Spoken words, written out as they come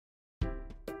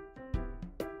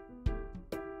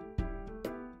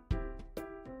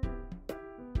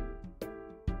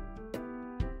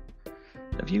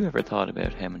Have you ever thought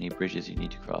about how many bridges you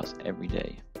need to cross every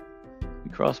day?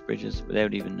 We cross bridges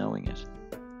without even knowing it.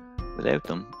 Without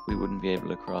them, we wouldn't be able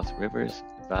to cross rivers,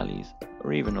 valleys,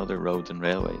 or even other roads and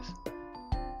railways.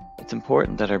 It's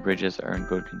important that our bridges are in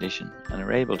good condition and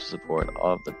are able to support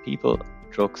all of the people,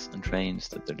 trucks, and trains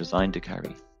that they're designed to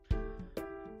carry.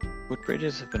 But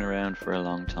bridges have been around for a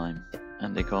long time,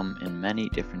 and they come in many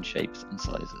different shapes and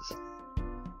sizes.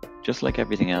 Just like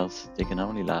everything else, they can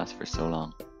only last for so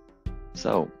long.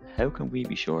 So, how can we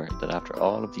be sure that after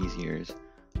all of these years,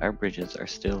 our bridges are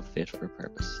still fit for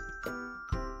purpose?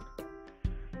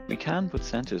 We can put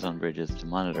sensors on bridges to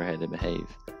monitor how they behave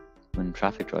when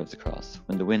traffic drives across,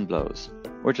 when the wind blows,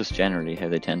 or just generally how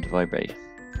they tend to vibrate.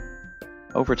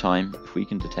 Over time, if we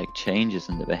can detect changes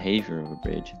in the behaviour of a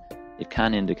bridge, it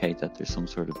can indicate that there's some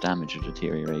sort of damage or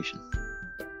deterioration.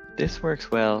 This works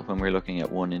well when we're looking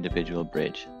at one individual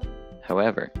bridge.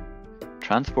 However,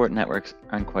 transport networks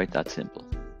aren't quite that simple.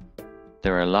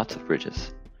 There are lots of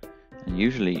bridges, and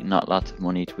usually not lots of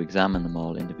money to examine them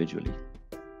all individually.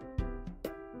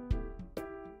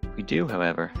 We do,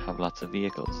 however, have lots of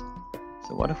vehicles.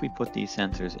 So what if we put these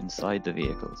sensors inside the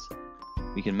vehicles?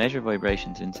 We can measure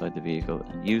vibrations inside the vehicle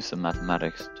and use some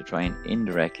mathematics to try and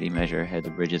indirectly measure how the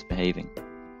bridge is behaving.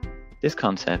 This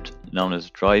concept, known as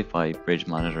drive-by bridge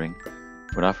monitoring,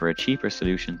 would offer a cheaper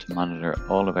solution to monitor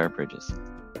all of our bridges.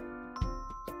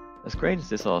 As great as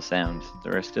this all sounds,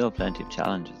 there are still plenty of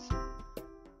challenges.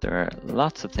 There are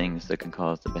lots of things that can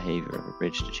cause the behaviour of a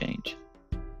bridge to change,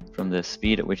 from the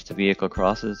speed at which the vehicle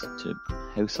crosses to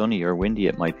how sunny or windy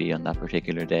it might be on that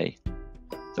particular day.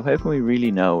 So how can we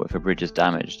really know if a bridge is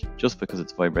damaged just because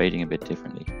it's vibrating a bit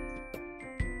differently?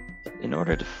 In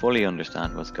order to fully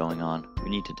understand what's going on, we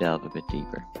need to delve a bit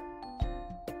deeper.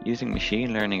 Using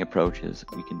machine learning approaches,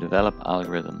 we can develop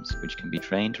algorithms which can be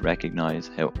trained to recognize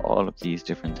how all of these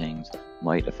different things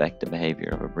might affect the behavior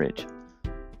of a bridge.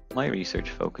 My research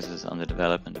focuses on the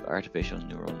development of artificial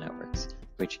neural networks,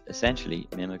 which essentially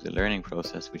mimic the learning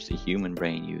process which the human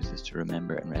brain uses to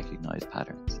remember and recognize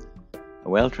patterns. A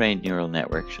well-trained neural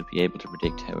network should be able to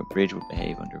predict how a bridge would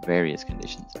behave under various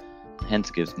conditions, and hence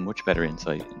gives much better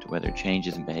insight into whether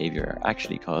changes in behavior are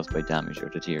actually caused by damage or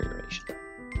deterioration.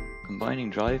 Combining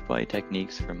drive-by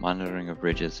techniques for monitoring of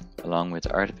bridges along with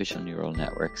artificial neural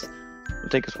networks will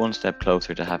take us one step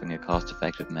closer to having a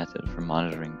cost-effective method for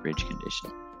monitoring bridge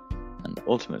condition, and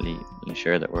ultimately will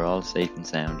ensure that we're all safe and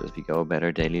sound as we go about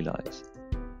our daily lives.